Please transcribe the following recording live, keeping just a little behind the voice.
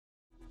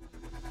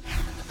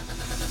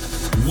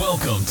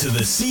Welcome to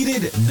the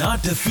Seated,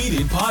 Not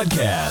Defeated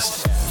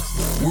podcast,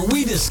 where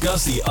we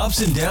discuss the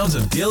ups and downs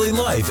of daily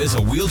life as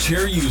a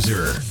wheelchair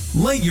user.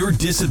 Let your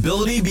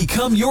disability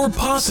become your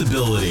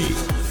possibility.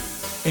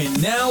 And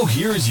now,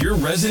 here's your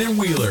resident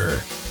wheeler,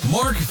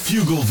 Mark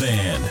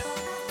Fugelvan.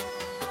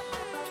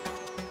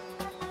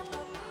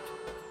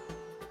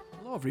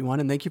 Hello,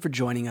 everyone, and thank you for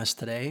joining us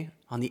today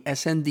on the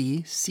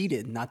SND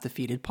Seated, Not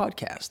Defeated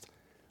podcast.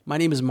 My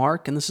name is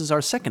Mark, and this is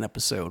our second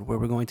episode where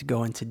we're going to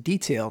go into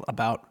detail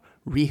about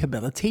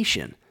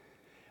rehabilitation.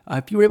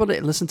 If you were able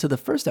to listen to the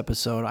first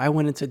episode, I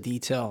went into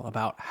detail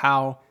about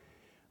how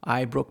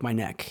I broke my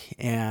neck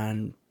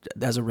and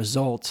as a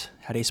result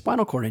had a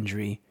spinal cord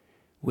injury,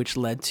 which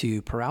led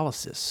to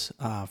paralysis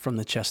from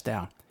the chest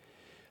down.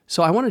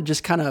 So I want to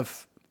just kind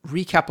of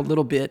recap a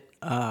little bit.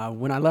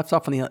 When I left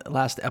off on the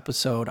last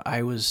episode,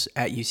 I was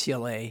at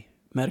UCLA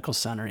Medical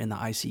Center in the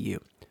ICU.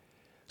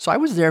 So I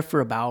was there for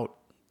about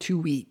 2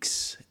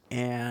 weeks,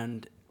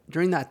 and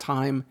during that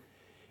time,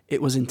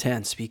 it was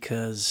intense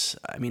because,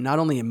 not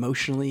only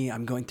emotionally,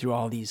 I'm going through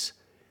all these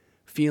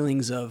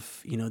feelings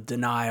of,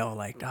 denial,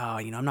 like,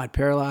 I'm not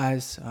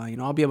paralyzed,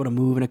 I'll be able to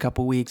move in a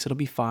couple weeks, it'll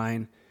be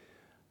fine.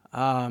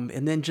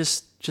 And then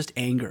just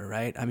anger,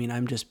 right?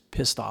 I'm just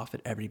pissed off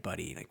at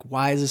everybody. Like,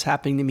 why is this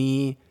happening to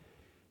me?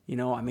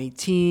 I'm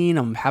 18,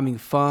 I'm having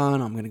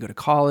fun, I'm going to go to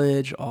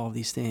college, all of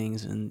these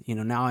things. And,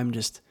 now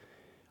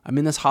I'm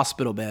in this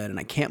hospital bed and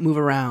I can't move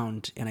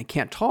around and I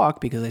can't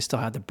talk because I still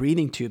had the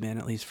breathing tube in,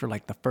 at least for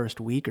like the first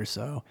week or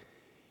so.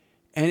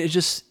 And it's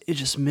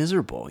just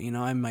miserable.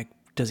 I'm like,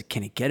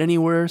 can it get any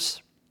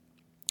worse?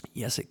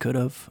 Yes, it could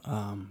have.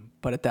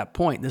 But at that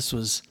point, this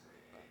was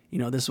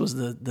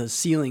the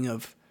ceiling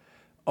of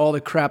all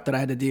the crap that I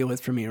had to deal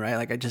with for me, right?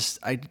 Like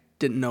I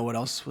didn't know what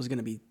else was going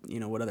to be,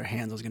 what other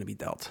hands was going to be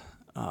dealt.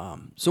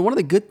 So one of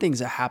the good things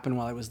that happened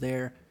while I was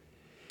there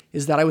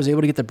is that I was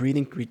able to get the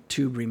breathing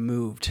tube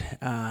removed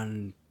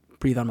and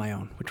breathe on my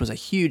own, which was a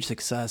huge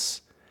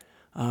success.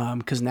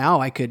 Because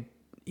now I could,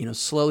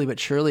 slowly but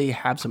surely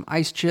have some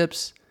ice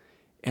chips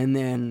and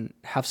then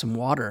have some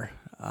water,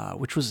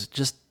 which was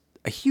just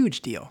a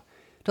huge deal.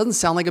 It doesn't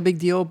sound like a big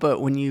deal, but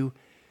when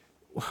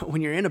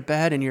you're in a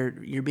bed and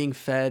you're being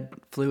fed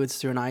fluids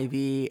through an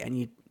IV and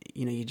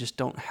you just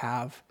don't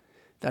have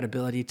that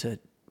ability to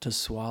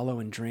swallow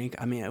and drink.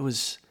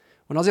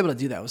 When I was able to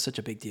do that, it was such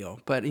a big deal.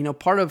 But,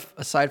 part of,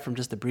 aside from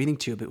just the breathing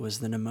tube, it was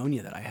the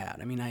pneumonia that I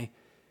had.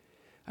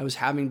 I was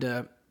having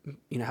to,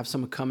 have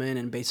someone come in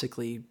and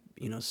basically,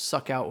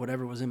 suck out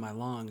whatever was in my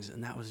lungs.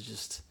 And that was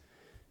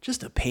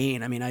just a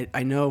pain.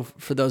 I know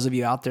for those of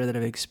you out there that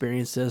have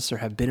experienced this or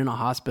have been in a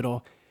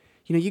hospital,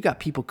 you got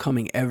people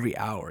coming every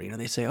hour.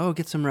 They say, oh,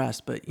 get some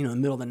rest. But, in the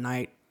middle of the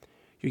night,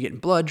 you're getting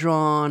blood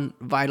drawn,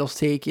 vitals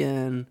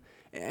taken.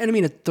 And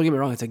don't get me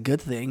wrong, it's a good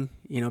thing.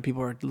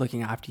 People are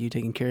looking after you,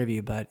 taking care of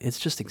you, but it's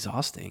just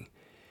exhausting.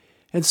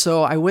 And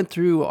so I went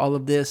through all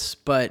of this,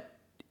 but,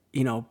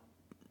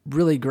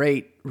 really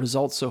great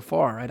results so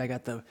far, right? I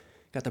got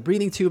the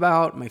breathing tube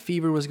out, my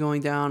fever was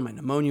going down, my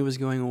pneumonia was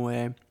going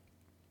away.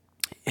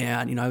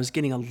 And, I was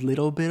getting a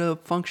little bit of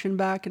function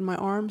back in my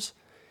arms.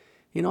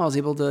 I was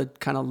able to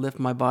kind of lift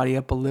my body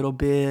up a little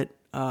bit,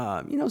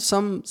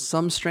 some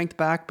strength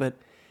back, but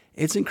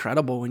it's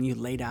incredible when you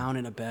lay down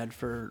in a bed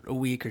for a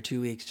week or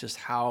 2 weeks, just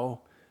how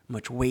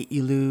much weight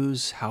you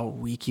lose, how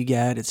weak you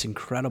get. It's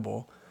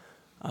incredible.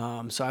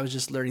 So I was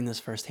just learning this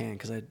firsthand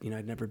because I'd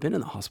never been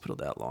in the hospital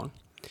that long.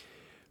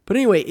 But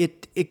anyway,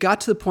 it got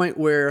to the point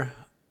where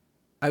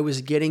I was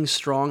getting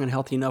strong and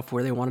healthy enough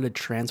where they wanted to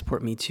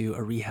transport me to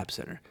a rehab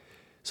center.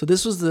 So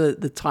this was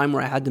the time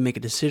where I had to make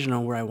a decision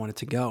on where I wanted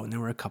to go, and there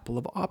were a couple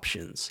of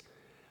options.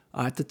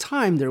 At the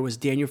time, there was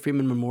Daniel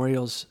Freeman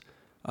Memorial's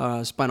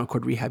spinal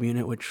cord rehab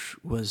unit, which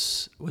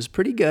was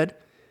pretty good,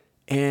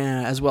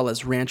 and as well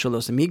as Rancho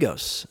Los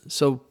Amigos.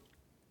 So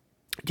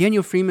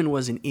Daniel Freeman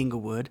was in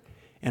Inglewood,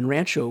 and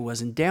Rancho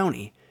was in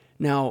Downey.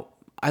 Now,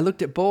 I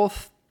looked at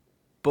both.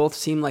 Both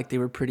seemed like they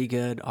were pretty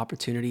good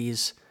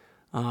opportunities,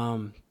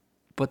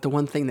 but the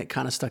one thing that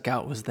kind of stuck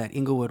out was that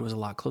Inglewood was a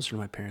lot closer to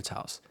my parents'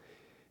 house.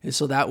 And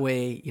so that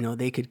way,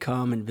 they could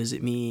come and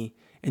visit me,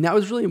 and that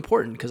was really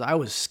important because I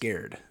was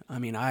scared.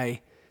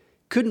 I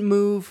couldn't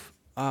move.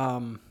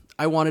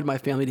 I wanted my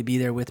family to be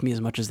there with me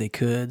as much as they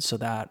could so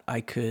that I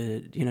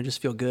could,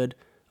 just feel good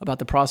about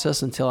the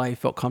process until I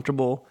felt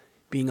comfortable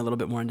being a little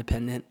bit more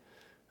independent.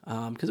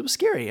 Because it was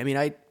scary.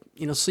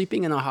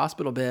 Sleeping in a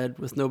hospital bed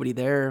with nobody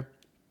there,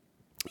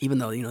 even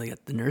though, they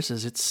got the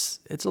nurses,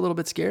 it's a little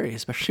bit scary,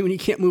 especially when you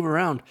can't move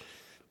around.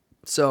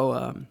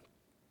 So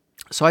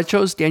I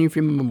chose Daniel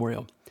Freeman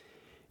Memorial.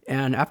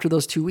 And after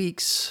those 2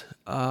 weeks,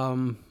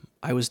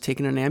 I was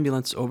taken in an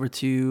ambulance over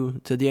to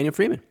Daniel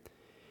Freeman,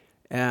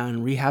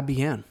 and rehab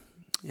began.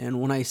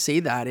 And when I say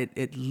that,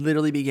 it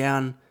literally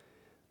began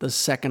the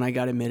second I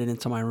got admitted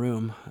into my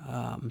room.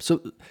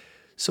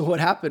 So what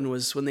happened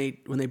was when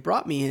they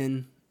brought me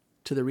in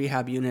to the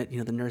rehab unit,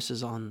 the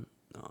nurses on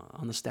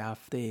the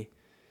staff,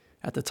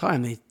 at the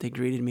time they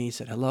greeted me,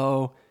 said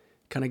hello,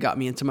 kind of got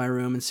me into my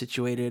room and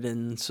situated.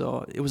 And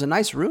so it was a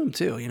nice room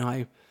too.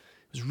 It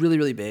was really,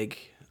 really big.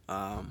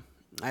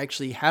 I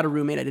actually had a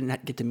roommate. I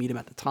didn't get to meet him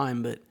at the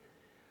time, but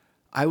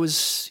I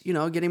was,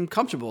 getting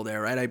comfortable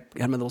there, right? I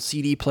had my little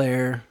CD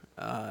player,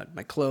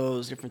 my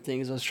clothes, different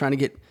things. I was trying to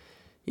get,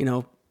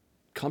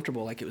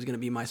 comfortable, like it was going to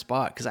be my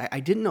spot, because I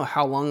didn't know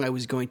how long I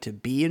was going to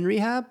be in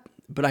rehab,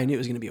 but I knew it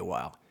was going to be a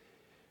while.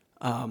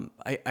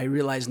 I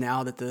realize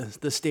now that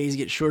the stays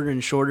get shorter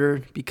and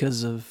shorter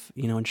because of,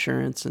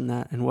 insurance and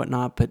that and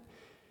whatnot. But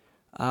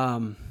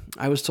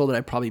I was told that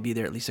I'd probably be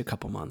there at least a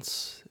couple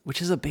months,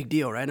 which is a big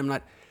deal, right?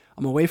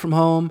 I'm away from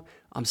home.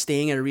 I'm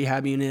staying at a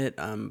rehab unit.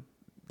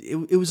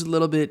 It was a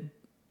little bit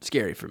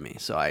scary for me.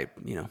 So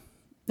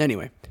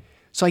anyway,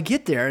 so I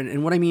get there,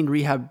 and what I mean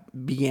rehab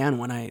began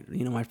when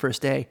my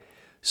first day.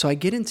 So I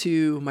get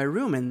into my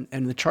room,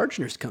 and the charge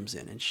nurse comes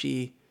in, and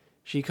she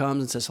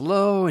comes and says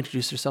hello,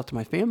 introduces herself to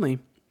my family,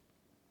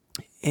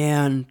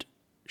 and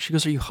she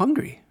goes, "Are you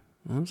hungry?"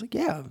 And I was like,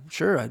 "Yeah,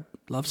 sure. I'd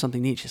love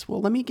something to eat." She says,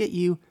 "Well, let me get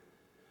you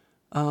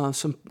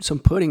some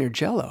pudding or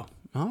Jell-O."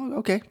 Oh,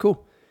 okay,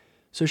 cool.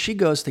 So she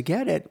goes to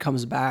get it,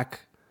 comes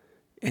back,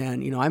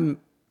 and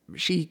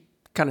she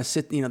kind of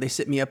they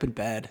sit me up in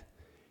bed,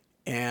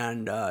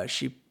 and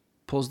she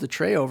pulls the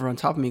tray over on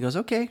top of me, goes,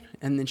 "Okay,"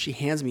 and then she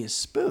hands me a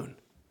spoon,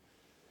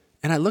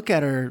 and I look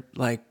at her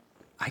like,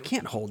 I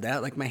can't hold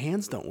that. Like, my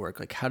hands don't work.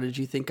 Like, how did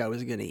you think I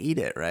was going to eat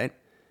it, right?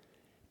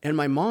 And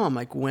my mom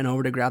went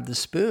over to grab the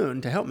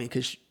spoon to help me,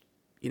 because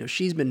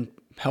she's been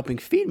helping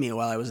feed me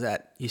while I was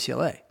at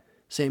UCLA.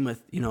 Same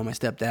with my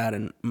stepdad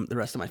and the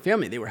rest of my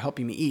family. They were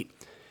helping me eat.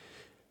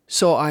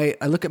 So I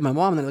look at my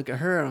mom and I look at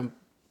her, and I'm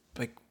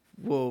like,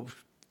 "Well,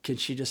 can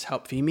she just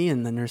help feed me?"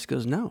 And the nurse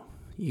goes, "No,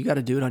 you got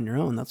to do it on your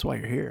own. That's why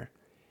you're here."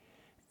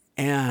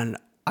 And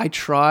I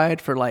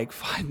tried for like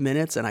 5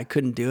 minutes and I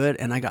couldn't do it.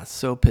 And I got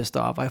so pissed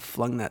off. I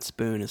flung that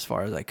spoon as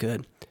far as I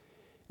could.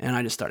 And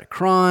I just started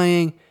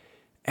crying.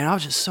 And I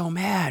was just so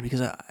mad, because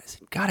I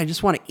said, "God, I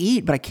just want to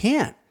eat, but I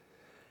can't."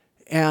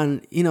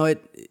 And,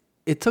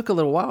 it took a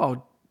little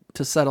while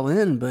to settle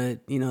in, but,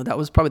 that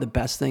was probably the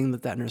best thing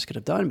that nurse could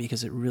have done,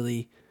 because it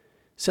really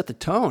set the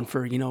tone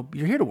for,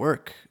 you're here to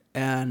work,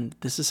 and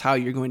this is how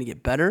you're going to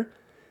get better.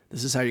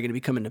 This is how you're going to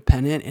become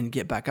independent and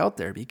get back out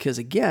there. Because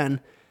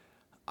again,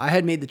 I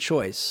had made the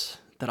choice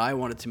that I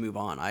wanted to move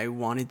on. I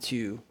wanted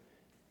to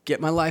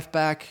get my life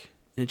back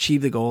and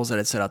achieve the goals that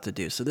I'd set out to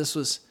do. So this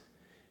was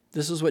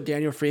what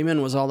Daniel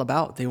Freeman was all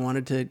about. They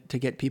wanted to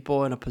get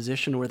people in a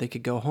position where they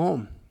could go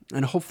home,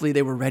 and hopefully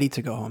they were ready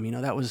to go home.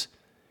 That was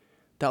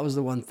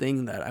the one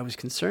thing that I was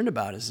concerned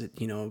about, is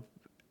that,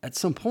 at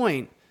some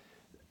point,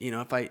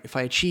 if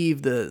I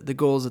achieve the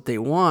goals that they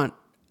want,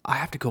 I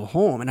have to go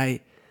home. And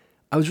I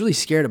was really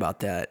scared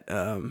about that,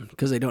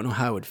 because I don't know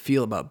how I would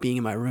feel about being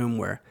in my room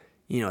where,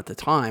 at the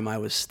time I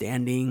was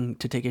standing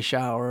to take a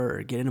shower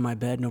or get into my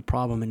bed, no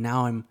problem. And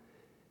now I'm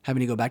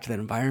having to go back to that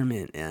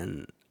environment,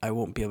 and I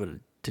won't be able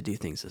to do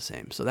things the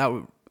same. So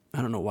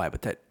I don't know why,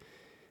 but that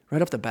right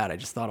off the bat, I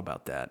just thought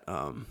about that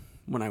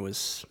when I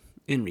was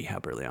in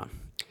rehab early on.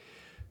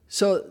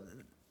 So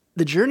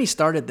the journey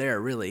started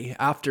there, really,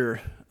 after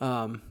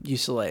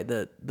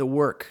UCLA, the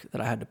work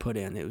that I had to put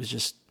in. It was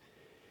just,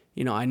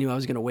 I knew I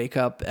was going to wake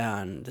up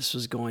and this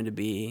was going to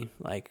be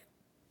like,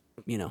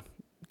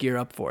 gear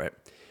up for it.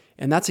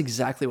 And that's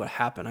exactly what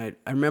happened.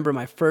 I remember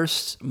my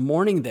first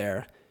morning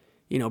there,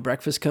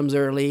 breakfast comes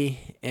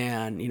early,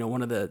 and,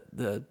 one of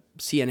the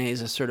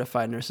CNAs, a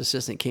certified nurse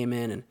assistant, came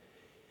in and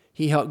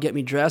he helped get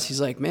me dressed.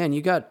 He's like, "Man,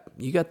 you got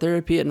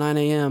therapy at 9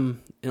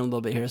 a.m. in a little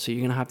bit here, so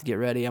you're going to have to get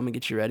ready. I'm going to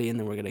get you ready, and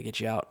then we're going to get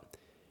you out."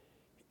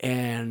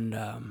 And,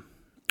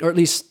 or at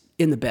least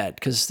in the bed,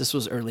 because this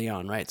was early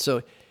on, right?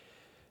 So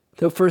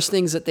the first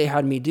things that they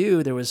had me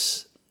do, there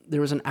was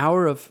an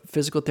hour of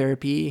physical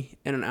therapy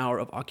and an hour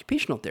of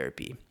occupational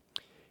therapy.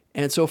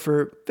 And so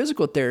for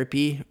physical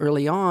therapy,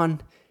 early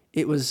on,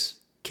 it was,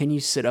 can you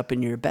sit up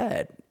in your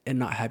bed and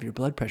not have your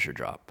blood pressure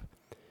drop?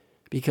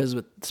 Because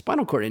with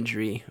spinal cord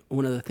injury,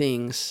 one of the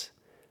things,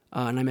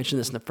 and I mentioned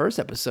this in the first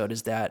episode,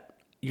 is that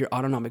your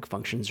autonomic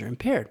functions are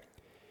impaired.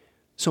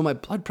 So my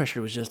blood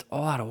pressure was just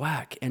all out of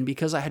whack. And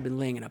because I had been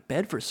laying in a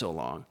bed for so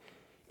long,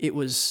 it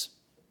was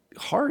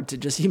hard to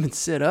just even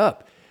sit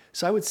up.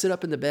 So I would sit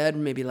up in the bed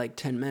maybe like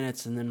 10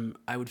 minutes, and then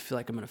I would feel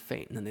like I'm going to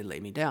faint, and then they'd lay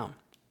me down.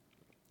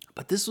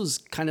 But this was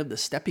kind of the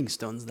stepping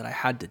stones that I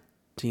had to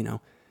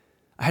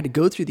I had to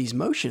go through these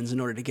motions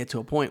in order to get to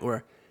a point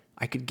where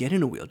I could get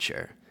in a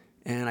wheelchair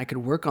and I could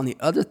work on the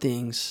other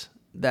things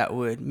that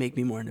would make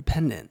me more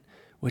independent,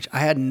 which I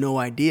had no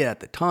idea at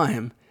the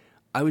time.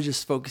 I was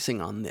just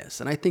focusing on this.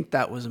 And I think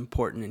that was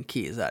important and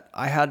key, is that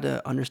I had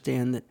to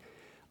understand that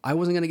I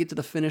wasn't going to get to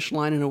the finish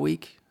line in a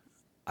week.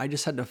 I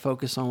just had to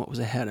focus on what was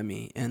ahead of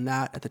me. And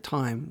that at the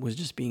time was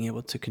just being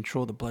able to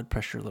control the blood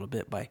pressure a little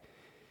bit by,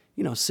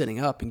 sitting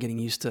up and getting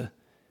used to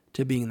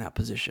being in that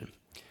position.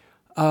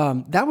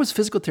 That was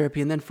physical therapy.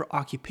 And then for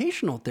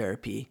occupational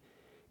therapy,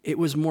 it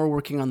was more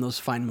working on those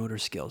fine motor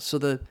skills. So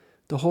the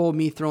whole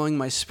me throwing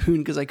my spoon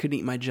because I couldn't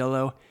eat my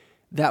Jell-O,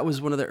 that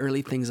was one of the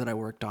early things that I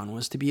worked on,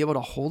 was to be able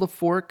to hold a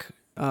fork.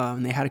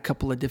 And they had a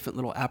couple of different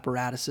little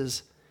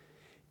apparatuses,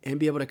 and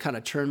be able to kind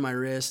of turn my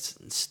wrist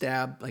and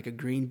stab like a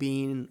green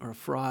bean or a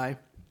fry.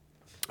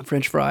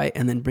 French fry,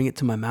 and then bring it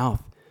to my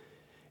mouth.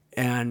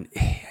 And,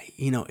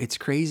 it's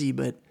crazy,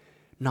 but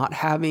not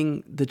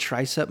having the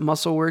tricep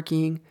muscle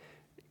working,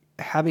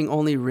 having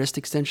only wrist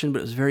extension, but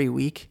it was very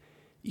weak,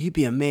 you'd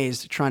be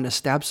amazed trying to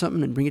stab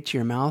something and bring it to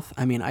your mouth.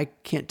 I mean, I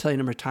can't tell you the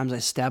number of times I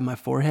stabbed my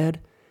forehead,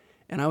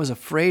 and I was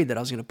afraid that I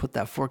was going to put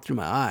that fork through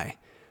my eye,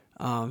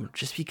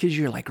 just because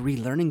you're like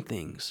relearning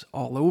things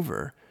all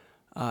over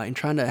and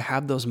trying to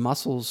have those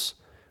muscles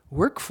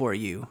work for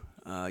you,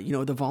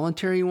 the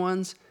voluntary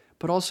ones,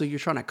 but also you're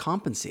trying to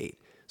compensate.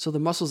 So the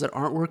muscles that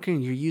aren't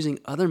working, you're using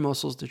other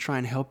muscles to try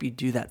and help you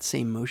do that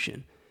same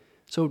motion.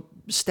 So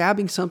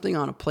stabbing something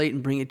on a plate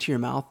and bringing it to your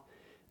mouth,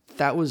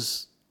 that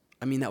was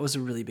a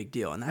really big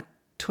deal. And that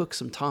took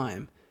some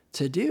time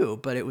to do,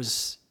 but it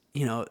was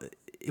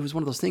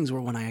one of those things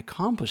where when I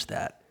accomplished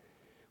that,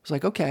 it was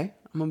like, okay,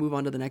 I'm gonna move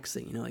on to the next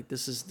thing.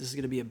 This is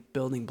going to be a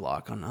building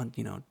block on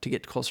to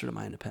get closer to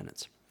my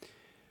independence.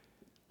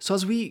 So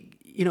as we,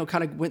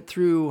 kind of went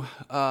through,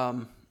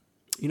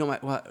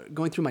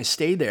 going through my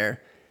stay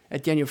there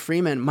at Daniel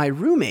Freeman, my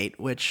roommate,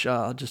 which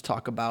I'll just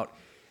talk about,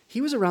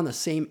 he was around the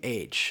same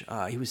age.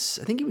 I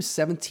think he was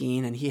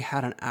 17, and he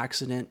had an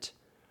accident,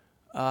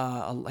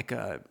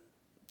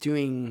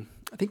 doing,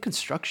 I think,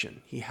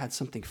 construction. He had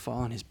something fall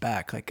on his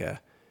back, like a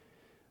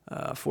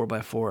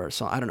 4x4 or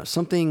something. I don't know.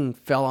 Something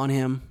fell on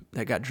him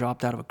that got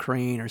dropped out of a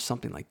crane or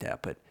something like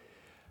that. But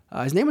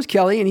his name was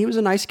Kelly, and he was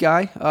a nice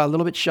guy, a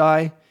little bit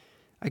shy.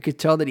 I could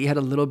tell that he had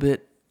a little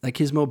bit, like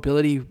his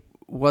mobility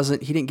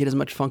he didn't get as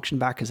much function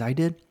back as I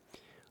did.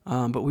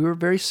 But we were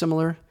very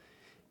similar,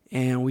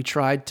 and we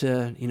tried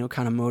to,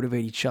 kind of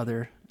motivate each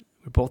other.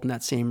 We're both in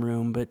that same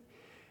room, but,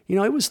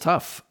 it was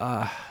tough.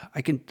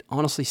 I can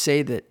honestly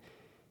say that,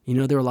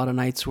 there were a lot of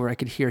nights where I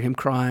could hear him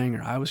crying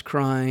or I was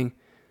crying,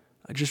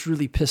 just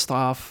really pissed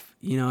off.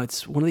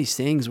 It's one of these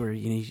things where,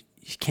 you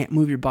can't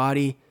move your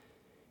body.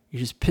 You're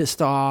just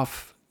pissed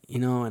off,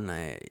 and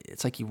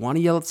it's like you want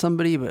to yell at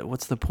somebody, but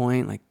what's the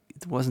point? Like,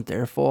 it wasn't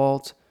their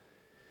fault.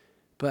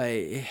 But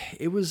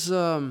it was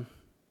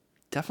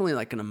definitely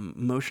like an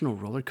emotional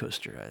roller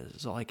coaster,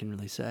 is all I can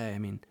really say. I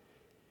mean,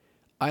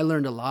 I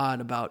learned a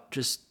lot about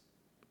just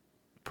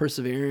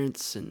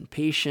perseverance and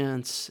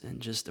patience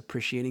and just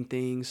appreciating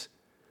things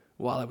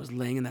while I was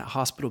laying in that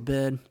hospital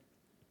bed,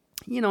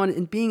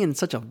 and being in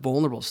such a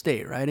vulnerable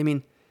state, right? I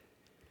mean,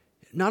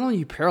 not only are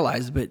you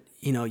paralyzed, but,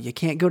 you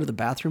can't go to the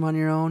bathroom on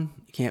your own.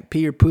 You can't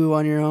pee or poo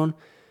on your own.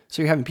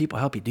 So you're having people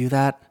help you do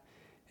that.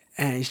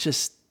 And it's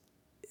just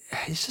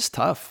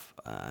tough.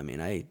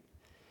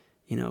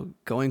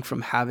 Going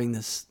from having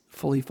this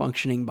fully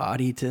functioning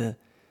body to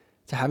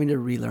having to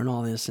relearn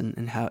all this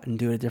and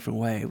do it a different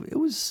way, it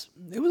was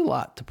a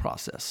lot to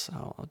process.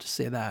 I'll just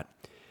say that.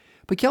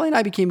 But Kelly and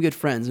I became good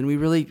friends, and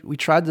we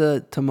tried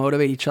to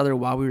motivate each other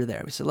while we were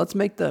there. We said, let's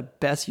make the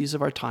best use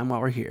of our time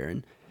while we're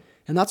here,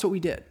 and that's what we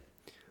did.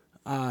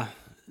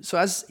 So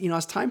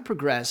as time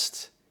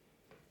progressed,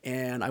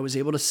 and I was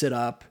able to sit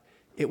up,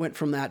 it went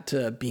from that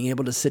to being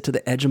able to sit to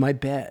the edge of my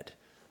bed.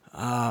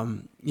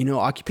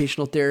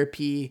 Occupational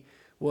therapy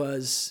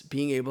was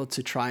being able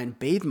to try and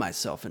bathe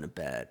myself in a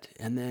bed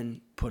and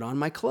then put on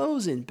my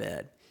clothes in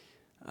bed.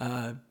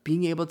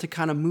 Being able to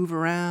kind of move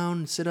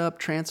around, sit up,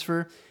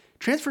 transfer.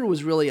 Transfer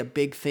was really a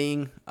big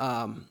thing.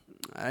 And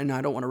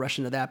I don't want to rush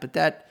into that, but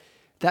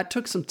that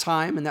took some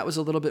time, and that was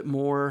a little bit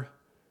more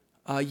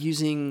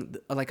using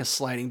like a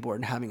sliding board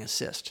and having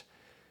assist.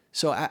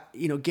 So,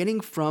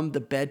 getting from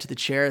the bed to the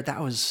chair, that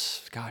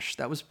was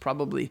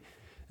probably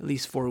at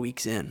least 4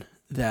 weeks in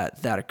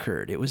that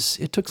occurred.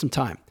 It took some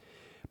time.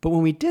 But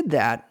when we did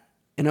that,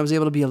 and I was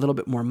able to be a little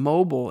bit more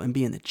mobile and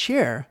be in the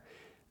chair,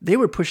 they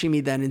were pushing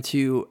me then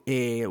into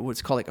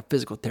what's called like a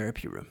physical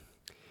therapy room.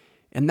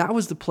 And that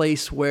was the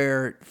place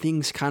where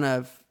things kind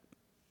of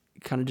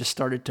just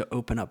started to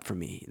open up for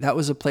me. That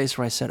was a place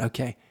where I said,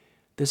 okay,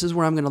 this is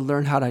where I'm going to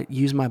learn how to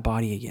use my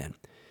body again.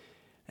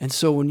 And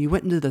so when you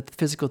went into the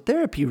physical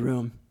therapy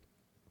room,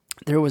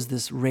 there was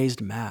this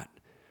raised mat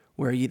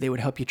where they would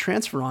help you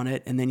transfer on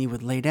it, and then you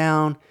would lay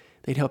down,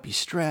 they'd help you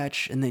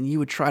stretch, and then you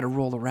would try to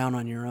roll around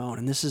on your own.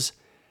 And this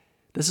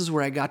is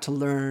where I got to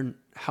learn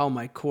how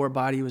my core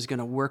body was going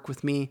to work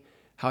with me,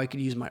 how I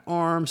could use my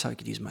arms, how I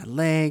could use my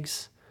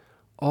legs,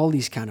 all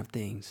these kind of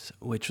things,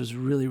 which was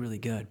really, really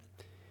good.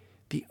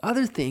 The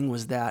other thing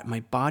was that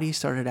my body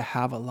started to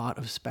have a lot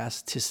of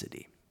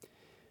spasticity.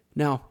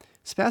 Now,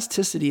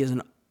 spasticity is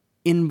an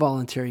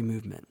involuntary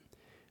movement.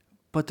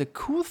 But the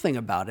cool thing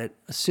about it,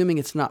 assuming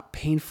it's not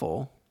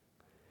painful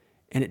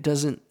and it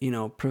doesn't,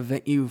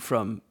 prevent you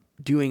from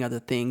doing other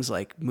things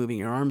like moving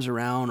your arms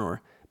around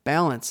or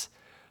balance,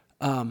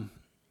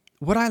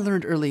 what I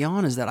learned early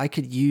on is that I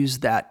could use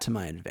that to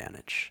my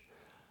advantage.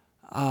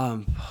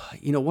 One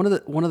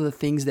of the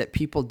things that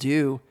people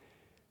do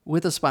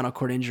with a spinal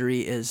cord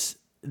injury is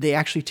they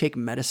actually take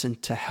medicine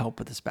to help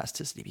with the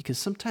spasticity, because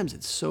sometimes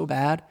it's so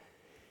bad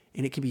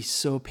and it can be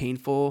so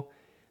painful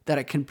that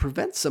it can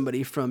prevent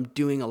somebody from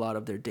doing a lot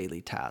of their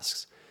daily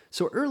tasks.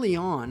 So early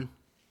on,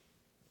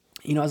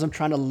 as I'm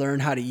trying to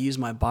learn how to use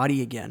my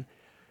body again,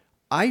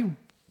 I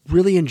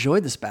really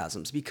enjoyed the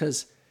spasms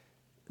because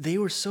they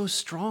were so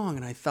strong.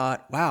 And I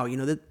thought, wow,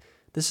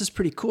 this is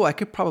pretty cool. I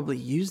could probably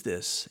use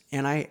this.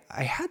 And I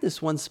had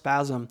this one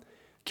spasm.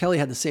 Kelly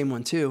had the same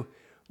one too,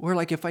 where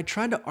like if I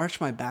tried to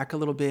arch my back a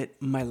little bit,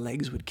 my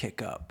legs would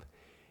kick up.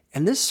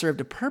 And this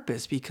served a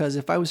purpose because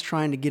if I was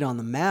trying to get on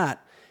the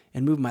mat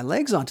and move my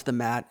legs onto the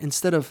mat,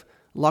 instead of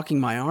locking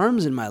my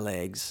arms in my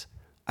legs,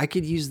 I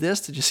could use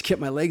this to just get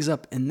my legs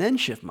up and then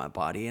shift my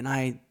body. And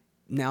I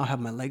now have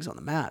my legs on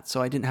the mat,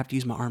 so I didn't have to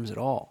use my arms at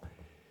all.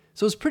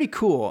 So it was pretty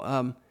cool.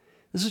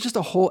 This is just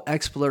a whole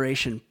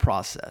exploration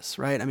process,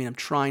 right? I mean, I'm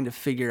trying to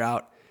figure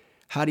out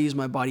how to use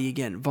my body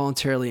again,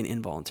 voluntarily and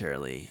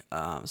involuntarily.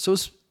 So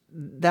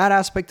that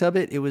aspect of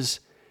it was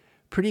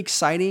pretty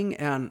exciting,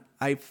 and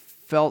I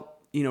felt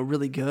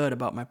really good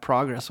about my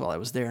progress while I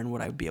was there and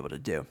what I would be able to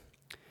do.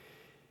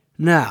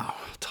 Now,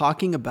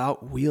 talking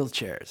about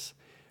wheelchairs.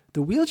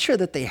 The wheelchair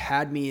that they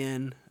had me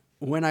in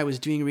when I was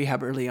doing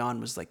rehab early on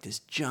was like this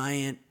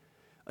giant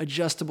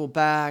adjustable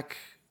back,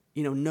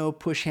 no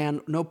push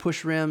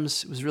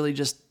rims. It was really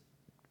just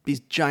these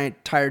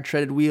giant tire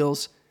treaded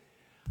wheels.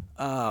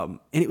 And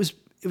it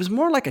was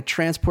more like a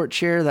transport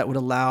chair that would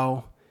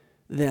allow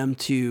them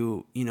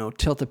to,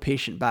 tilt the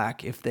patient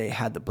back if they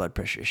had the blood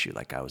pressure issue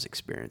like I was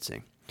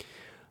experiencing.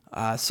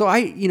 So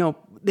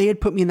they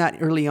had put me in that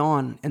early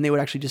on, and they would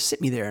actually just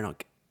sit me there, and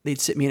they'd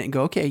sit me in it and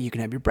go, okay, you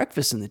can have your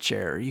breakfast in the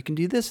chair, or you can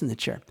do this in the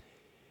chair.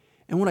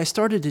 And what I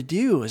started to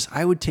do is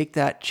I would take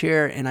that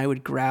chair and I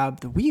would grab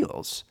the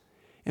wheels.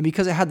 And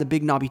because I had the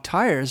big knobby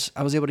tires,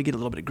 I was able to get a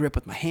little bit of grip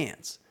with my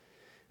hands.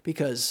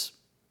 Because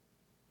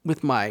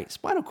with my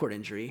spinal cord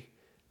injury,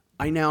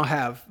 I now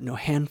have no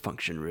hand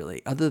function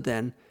really, other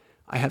than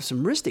I have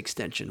some wrist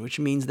extension, which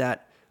means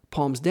that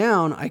palms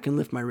down, I can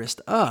lift my wrist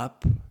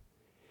up,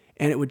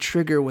 and it would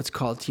trigger what's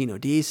called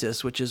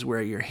tenodesis, which is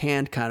where your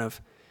hand kind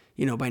of,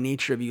 by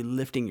nature of you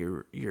lifting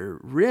your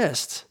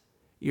wrist,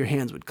 your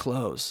hands would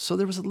close. So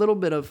there was a little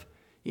bit of,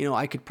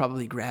 I could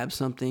probably grab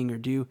something or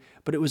do,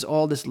 but it was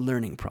all this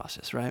learning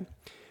process, right?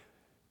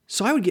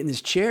 So I would get in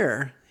this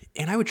chair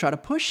and I would try to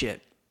push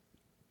it.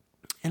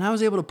 And I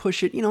was able to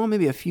push it,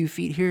 maybe a few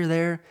feet here or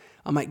there.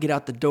 I might get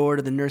out the door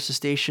to the nurse's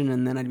station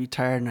and then I'd be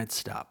tired and I'd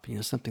stop,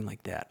 something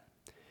like that.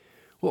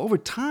 Well, over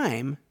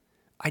time,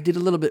 I did a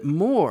little bit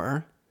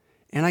more,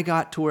 and I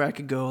got to where I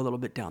could go a little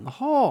bit down the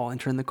hall and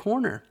turn the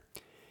corner.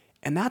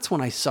 And that's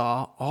when I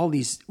saw all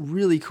these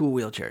really cool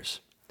wheelchairs.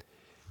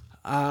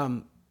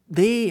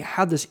 They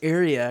had this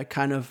area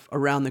kind of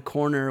around the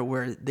corner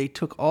where they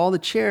took all the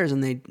chairs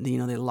and they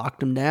locked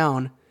them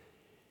down.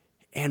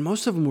 And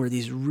most of them were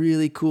these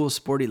really cool,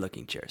 sporty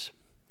looking chairs.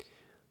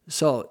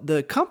 So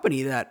the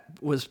company that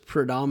was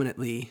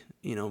predominantly,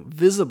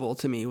 visible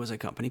to me was a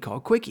company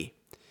called Quickie.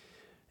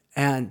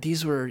 And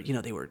these were,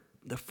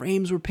 the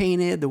frames were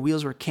painted, the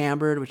wheels were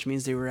cambered, which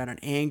means they were at an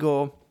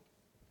angle.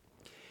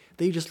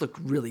 They just looked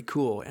really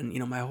cool. And,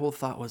 my whole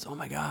thought was, oh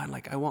my God,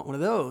 like I want one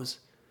of those.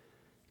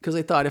 Because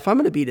I thought if I'm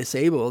going to be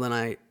disabled and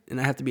I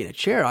have to be in a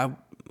chair,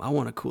 I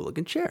want a cool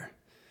looking chair.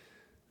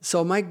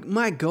 So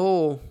my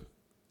goal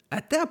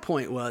at that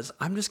point was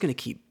I'm just going to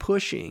keep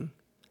pushing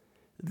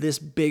this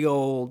big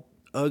old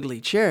ugly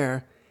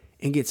chair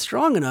and get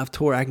strong enough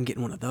to where I can get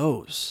in one of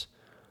those.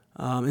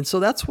 And so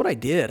that's what I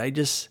did. I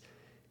just,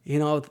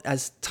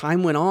 as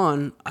time went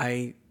on,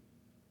 I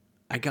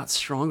got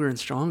stronger and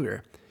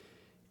stronger.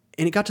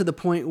 And it got to the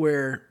point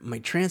where my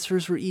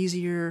transfers were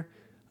easier.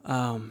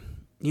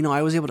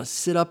 I was able to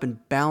sit up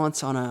and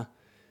balance on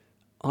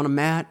a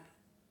mat,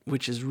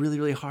 which is really,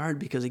 really hard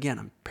because, again,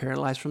 I'm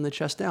paralyzed from the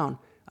chest down.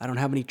 I don't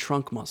have any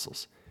trunk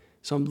muscles.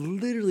 So I'm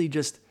literally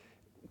just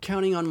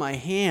counting on my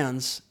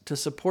hands to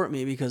support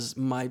me because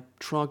my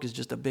trunk is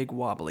just a big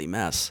wobbly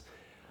mess.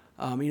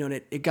 And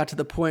it got to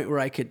the point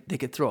where they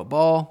could throw a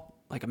ball,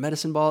 like a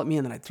medicine ball at me,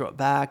 and then I'd throw it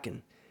back.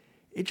 And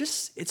it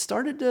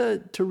started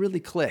to really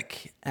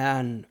click.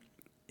 And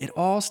it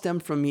all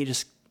stemmed from me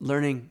just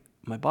learning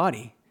my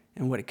body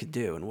and what it could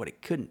do and what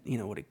it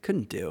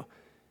couldn't do.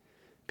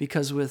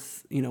 Because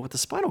with the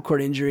spinal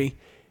cord injury,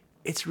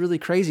 it's really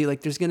crazy.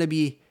 Like there's going to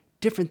be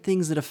different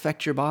things that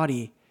affect your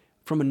body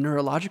from a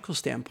neurological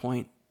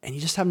standpoint, and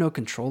you just have no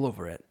control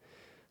over it.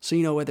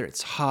 So, whether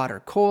it's hot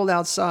or cold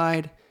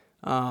outside,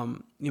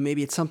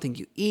 maybe it's something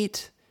you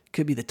eat,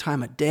 could be the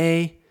time of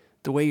day,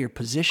 the way you're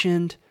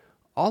positioned,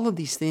 all of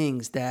these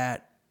things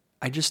that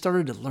I just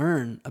started to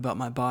learn about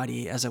my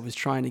body as I was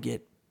trying to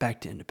get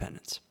back to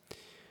independence.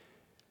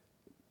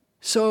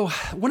 So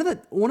one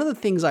of the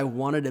things I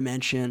wanted to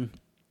mention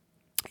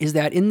is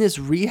that in this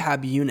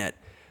rehab unit,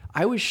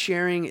 I was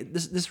sharing,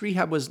 this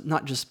rehab was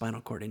not just spinal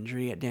cord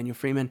injury at Daniel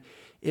Freeman.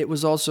 It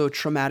was also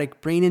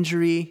traumatic brain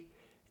injury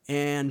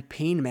and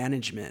pain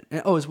management,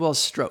 as well as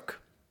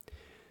stroke.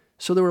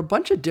 So there were a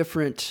bunch of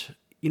different,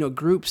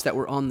 groups that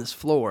were on this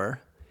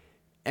floor.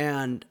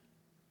 And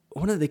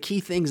one of the key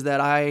things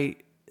that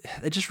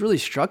just really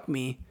struck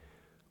me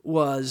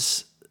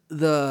was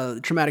the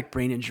traumatic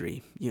brain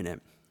injury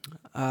unit.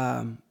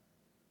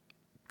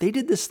 They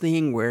did this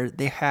thing where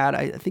they had,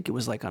 I think it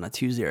was like on a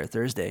Tuesday or a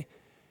Thursday,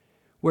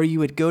 where you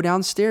would go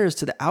downstairs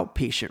to the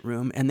outpatient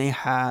room and they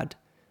had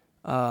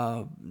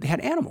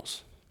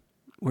animals.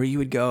 where you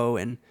would go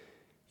and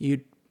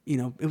it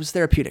was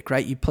therapeutic,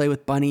 right? You'd play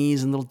with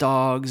bunnies and little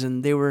dogs,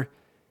 and they were,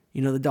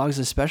 the dogs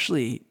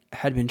especially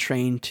had been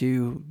trained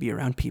to be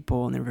around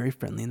people, and they're very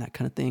friendly and that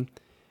kind of thing.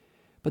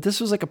 But this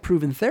was like a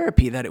proven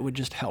therapy that it would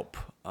just help.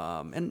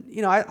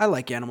 I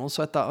like animals,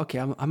 so I thought, okay,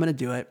 I'm going to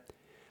do it.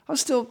 I was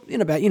still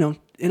in a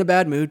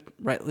bad mood,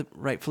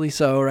 rightfully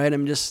so, right?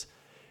 I'm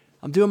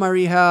doing my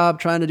rehab,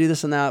 trying to do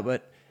this and that,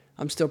 but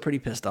I'm still pretty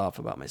pissed off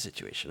about my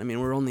situation. I mean,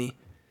 we're only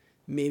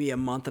maybe a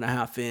month and a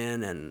half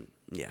in, and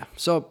yeah.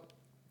 So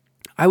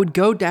I would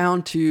go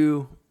down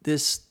to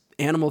this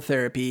animal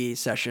therapy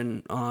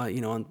session,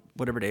 on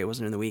whatever day it was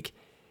in the week.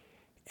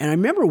 And I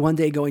remember one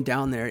day going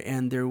down there,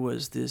 and there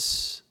was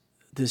this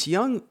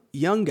young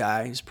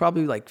guy. He's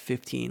probably like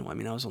 15. Well, I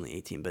mean, I was only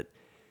 18, but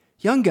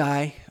young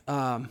guy.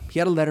 He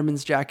had a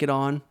Letterman's jacket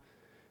on,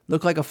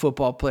 looked like a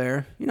football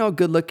player, a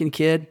good looking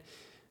kid.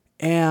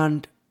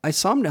 And I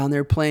saw him down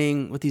there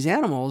playing with these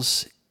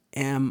animals.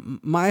 And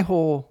my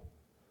whole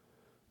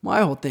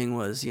thing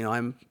was,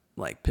 I'm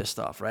like pissed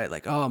off, right?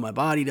 Like, oh, my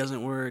body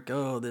doesn't work.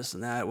 Oh, this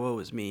and that. Woe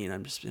is me. And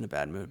I'm just in a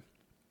bad mood.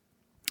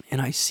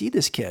 And I see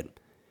this kid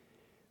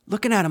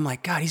looking at him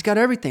like, God, he's got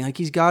everything. Like,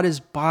 he's got his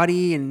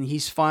body and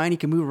he's fine. He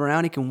can move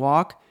around. He can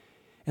walk.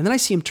 And then I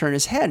see him turn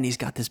his head, and he's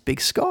got this big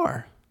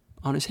scar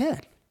on his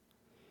head.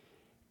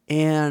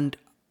 And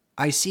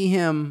I see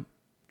him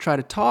try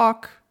to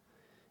talk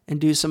and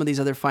do some of these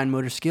other fine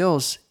motor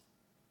skills,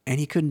 and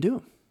he couldn't do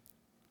them.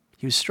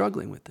 He was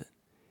struggling with it.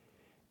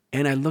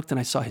 And I looked and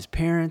I saw his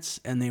parents,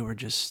 and they were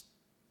just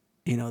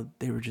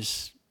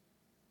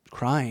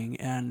crying,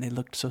 and they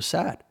looked so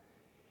sad.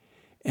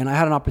 And I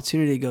had an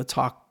opportunity to go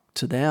talk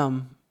to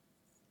them,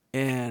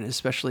 and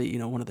especially,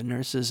 one of the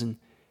nurses. And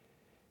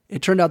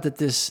it turned out that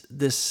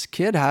this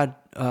kid had,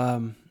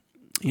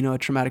 a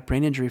traumatic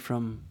brain injury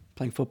from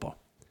playing football.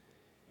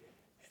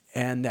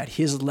 And that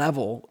his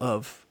level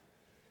of,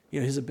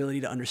 his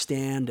ability to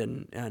understand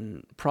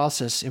and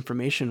process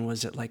information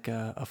was at like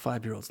a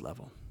 5-year-old's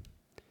level.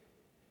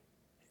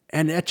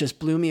 And that just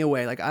blew me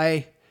away. Like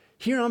I'm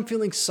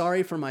feeling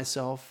sorry for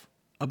myself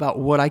about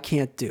what I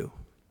can't do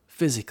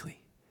physically.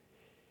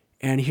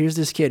 And here's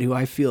this kid who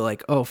I feel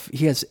like,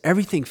 he has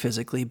everything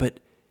physically,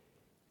 but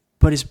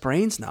his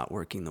brain's not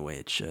working the way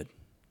it should.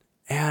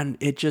 And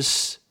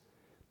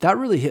that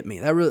really hit me.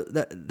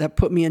 That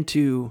put me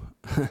into,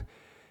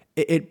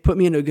 it put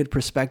me into a good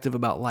perspective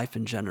about life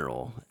in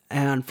general.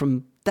 And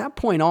from that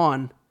point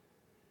on,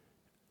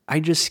 I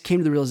just came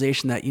to the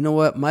realization that,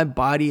 my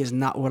body is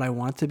not what I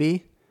want it to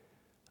be,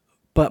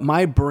 but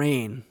my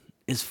brain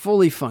is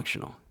fully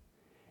functional,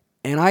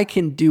 and I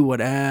can do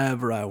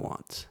whatever I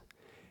want.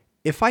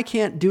 If I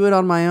can't do it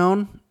on my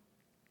own,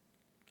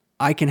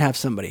 I can have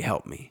somebody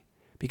help me,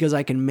 because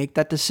I can make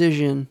that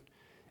decision,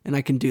 and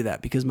I can do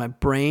that because my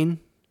brain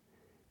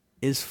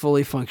is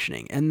fully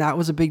functioning. And that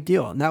was a big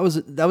deal. And that was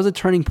a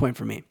turning point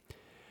for me.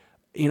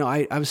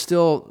 I was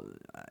still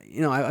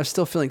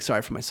feeling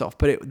sorry for myself,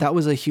 but that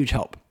was a huge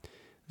help.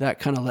 That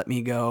kind of let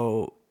me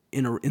go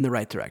in the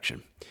right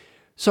direction.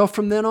 So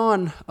from then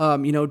on,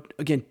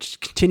 again,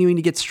 continuing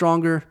to get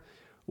stronger,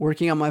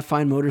 working on my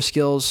fine motor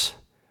skills.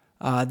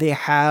 They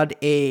had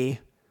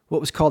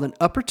what was called an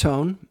upper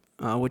tone,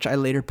 which I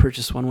later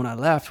purchased one when I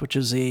left, which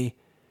is a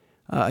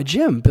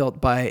gym built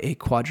by a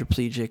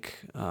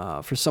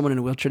quadriplegic for someone in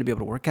a wheelchair to be able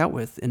to work out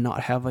with and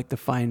not have like the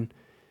fine,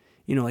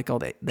 like all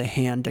the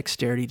hand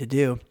dexterity to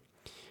do,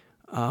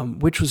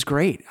 which was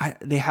great.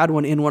 They had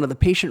one in one of the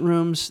patient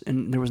rooms,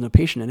 and there was no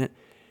patient in it.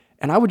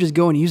 And I would just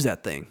go and use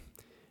that thing.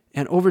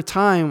 And over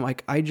time,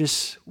 like I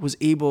just was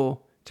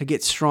able to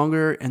get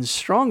stronger and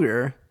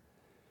stronger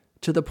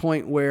to the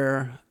point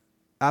where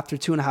after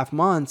 2.5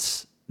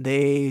 months,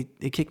 they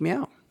kicked me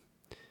out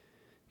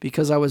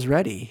because I was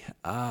ready.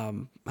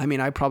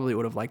 I probably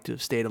would have liked to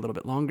have stayed a little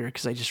bit longer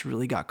because I just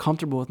really got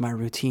comfortable with my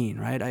routine,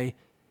 right?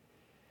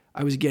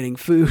 I was getting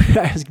food.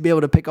 I was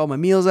able to pick all my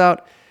meals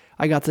out.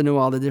 I got to know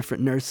all the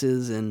different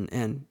nurses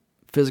and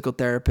physical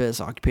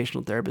therapists,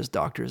 occupational therapists,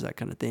 doctors, that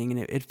kind of thing. And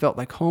it felt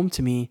like home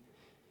to me.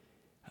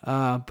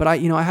 But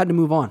I had to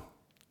move on.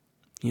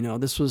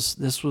 This was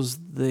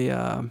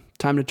the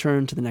time to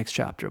turn to the next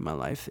chapter of my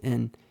life.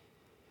 And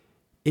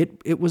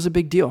it was a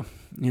big deal.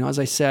 As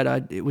I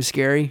said, it was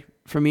scary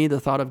for me, the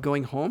thought of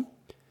going home,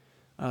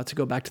 to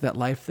go back to that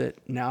life that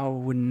now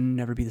would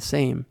never be the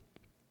same.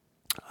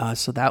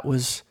 So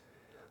that's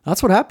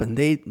what happened.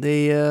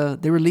 They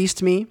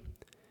released me,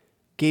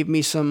 gave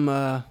me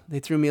some, they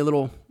threw me a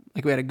little,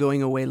 like we had a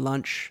going away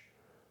lunch,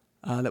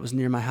 that was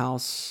near my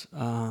house.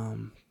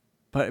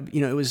 But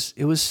it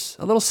was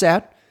a little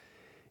sad.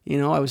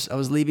 I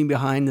was leaving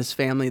behind this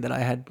family that I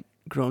had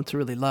grown to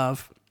really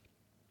love.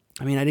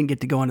 I didn't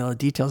get to go into all the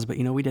details, but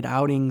we did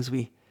outings.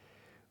 We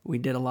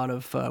did a lot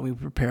of, we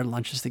prepared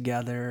lunches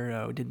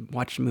together. We did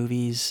watch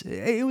movies.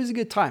 It was a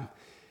good time.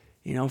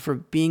 For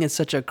being in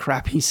such a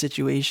crappy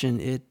situation,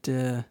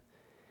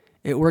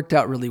 it worked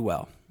out really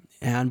well.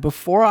 And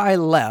before I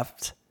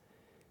left,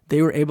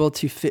 they were able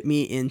to fit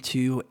me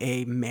into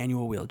a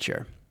manual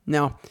wheelchair.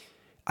 Now,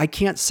 I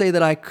can't say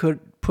that I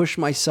could push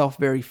myself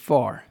very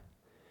far,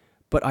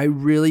 but I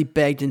really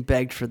begged and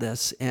begged for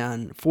this.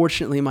 And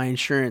fortunately, my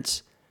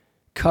insurance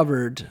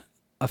covered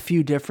a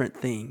few different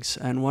things.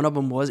 And one of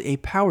them was a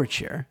power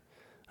chair,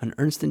 an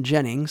Ernst &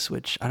 Jennings,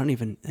 which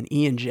an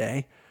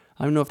E&J.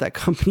 I don't know if that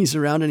company's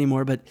around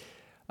anymore, but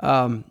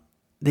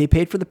they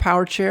paid for the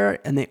power chair,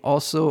 and they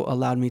also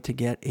allowed me to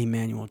get a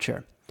manual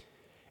chair.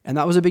 And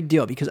that was a big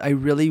deal because I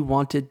really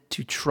wanted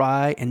to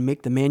try and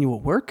make the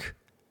manual work.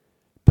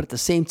 But at the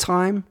same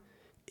time,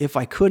 if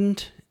I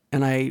couldn't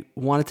and I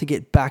wanted to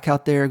get back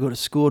out there, go to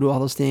school, do all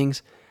those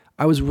things,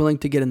 I was willing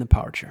to get in the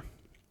power chair.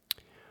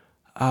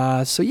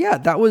 So yeah,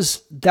 that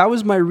was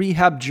my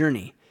rehab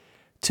journey.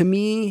 To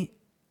me,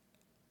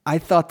 I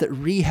thought that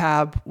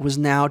rehab was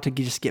now to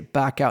just get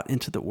back out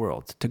into the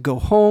world, to go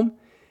home,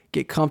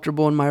 get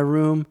comfortable in my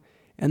room,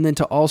 and then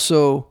to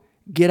also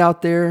get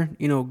out there,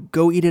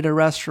 go eat at a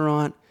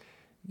restaurant,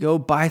 go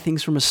buy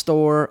things from a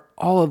store,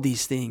 all of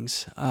these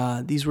things.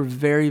 These were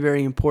very,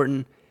 very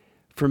important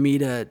for me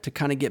to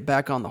kind of get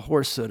back on the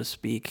horse, so to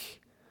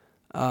speak.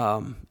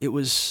 It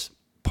was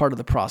part of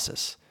the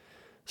process.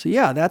 So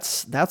yeah,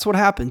 that's what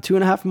happened.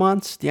 2.5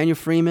 months, Daniel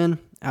Freeman,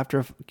 after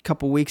a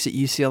couple weeks at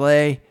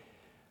UCLA,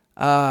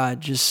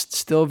 just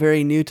still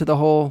very new to the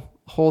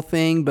whole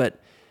thing, but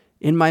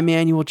in my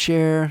manual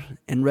chair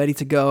and ready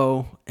to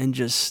go and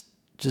just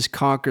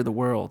conquer the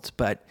world.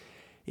 But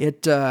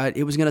it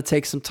was going to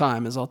take some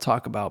time, as I'll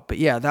talk about. But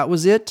yeah, that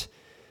was it.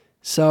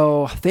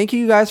 So thank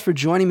you guys for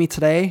joining me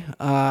today.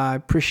 I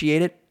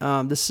appreciate it.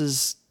 This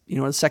is,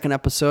 the second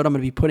episode. I'm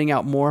going to be putting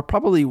out more,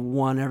 probably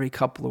one every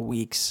couple of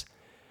weeks.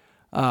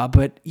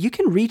 But you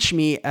can reach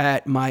me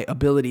at my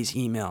abilities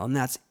email, and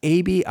that's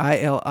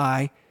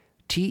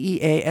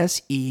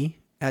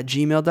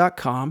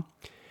abilitease@gmail.com.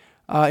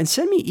 And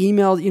send me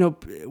email,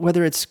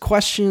 whether it's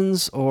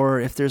questions or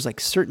if there's like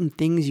certain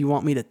things you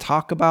want me to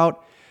talk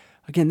about.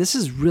 Again, this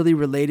is really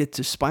related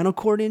to spinal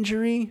cord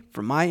injury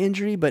for my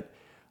injury, but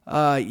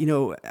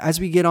as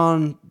we get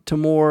on to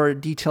more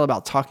detail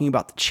about talking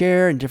about the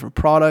chair and different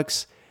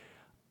products,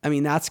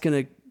 that's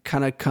going to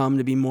kind of come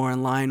to be more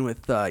in line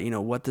with,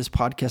 what this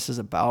podcast is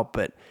about.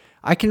 But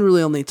I can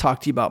really only talk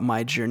to you about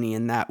my journey,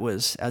 and that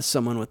was as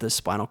someone with a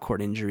spinal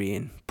cord injury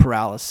and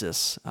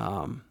paralysis,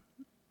 a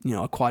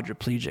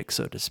quadriplegic,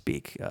 so to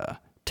speak.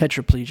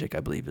 Tetraplegic,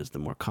 I believe, is the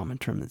more common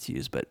term that's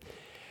used. But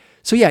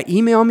so yeah,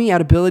 email me at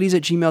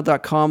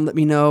abilities@gmail.com. Let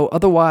me know.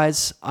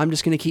 Otherwise, I'm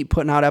just going to keep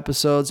putting out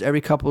episodes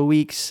every couple of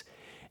weeks.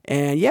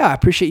 And yeah, I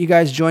appreciate you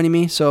guys joining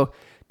me. So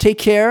take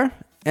care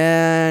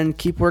and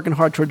keep working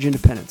hard towards your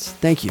independence.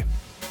 Thank you.